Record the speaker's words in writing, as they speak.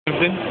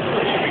Cruising.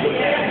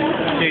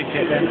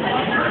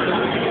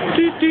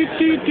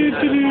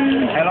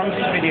 How long is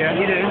this video?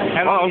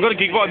 I've got a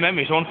gigabyte of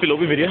memory, so I want to fill up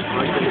with video.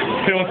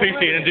 Put it on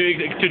PC and do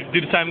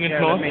the same again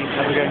tomorrow.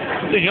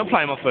 Dude, you're not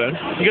playing my phone.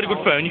 You got a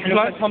good phone, you can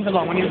play. Tom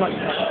DeLong when he was like...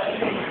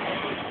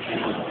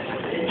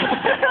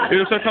 You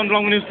also Tom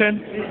DeLong when he was 10?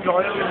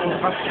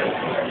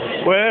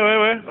 Where?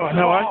 Oh,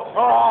 no way.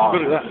 Oh,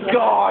 look at that.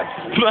 God!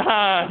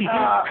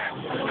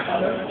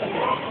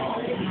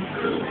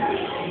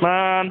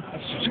 Man!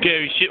 That's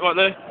scary shit right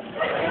there.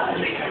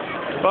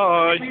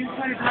 Bye.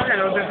 That's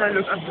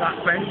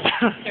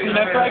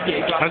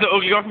an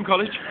ugly guy from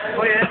college.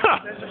 Oh yeah,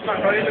 there's a fat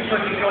guy who looks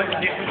like he's going to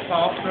different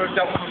parts or a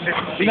double from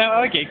different You know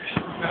our gigs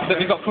that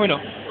we've got coming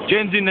up?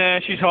 Jen's in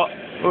there, she's hot.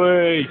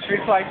 Wait.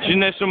 She's in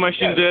there somewhere,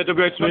 she's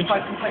WH Smith.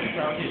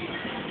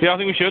 Yeah, I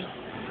think we should.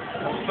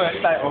 First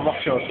date or rock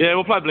show? Yeah,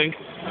 we'll play Blink.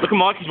 Look at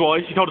Mike, he's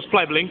wise, he told us to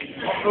play Blink.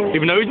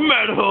 Even though he's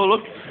metal,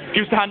 look.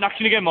 Give us the hand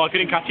action again, Mike, I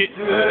didn't catch it.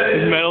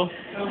 He's metal.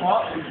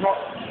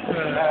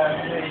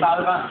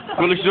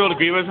 Well, this is all the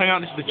Grevos, hang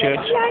out, this is the church.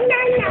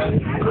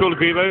 Look at all the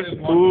Grevos.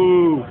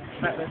 Ooh.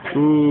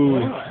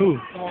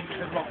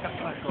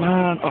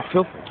 Man, oh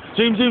Phil.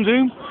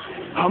 Zoom.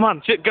 Oh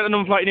man, shit, get the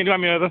number plate, you need to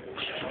hand me over.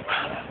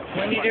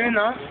 When are you doing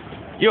that?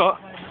 You what?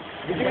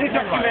 You're doing a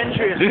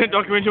documentary. Doing a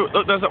documentary,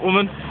 look, there's that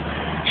woman.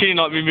 She ain't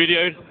like being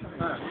videoed.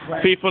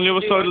 People on the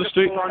other side of the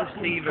street.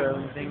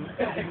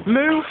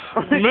 Move!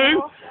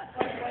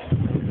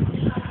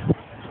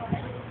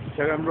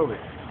 Shall I rub it?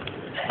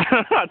 Do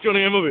you want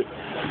to go move it?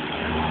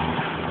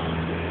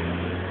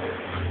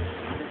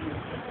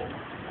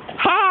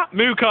 Ha!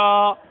 Moo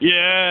car!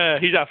 Yeah,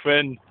 he's our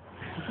friend.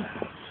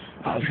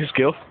 Oh, look at his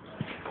girl.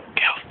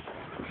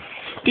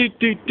 Do.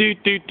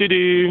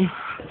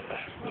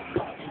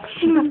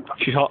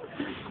 She's hot.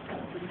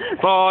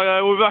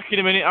 Bye, we'll be back in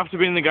a minute after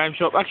being in the game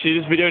shop. Actually,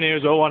 this video in here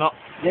as well, why not?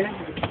 Yeah,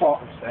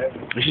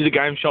 This is the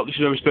game shop, this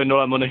is where we spend all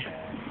our money.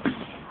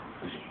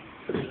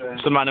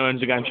 It's the man who owns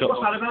the game shop.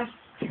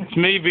 It's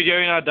me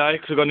videoing our day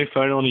because I've got a new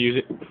phone and I want to use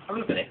it. Have a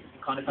look at it.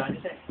 What kind of phone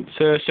is it? It's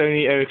a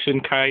Sony Ericsson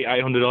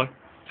K800i,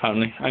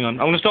 apparently. Hang on,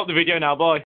 I'm going to stop the video now, bye.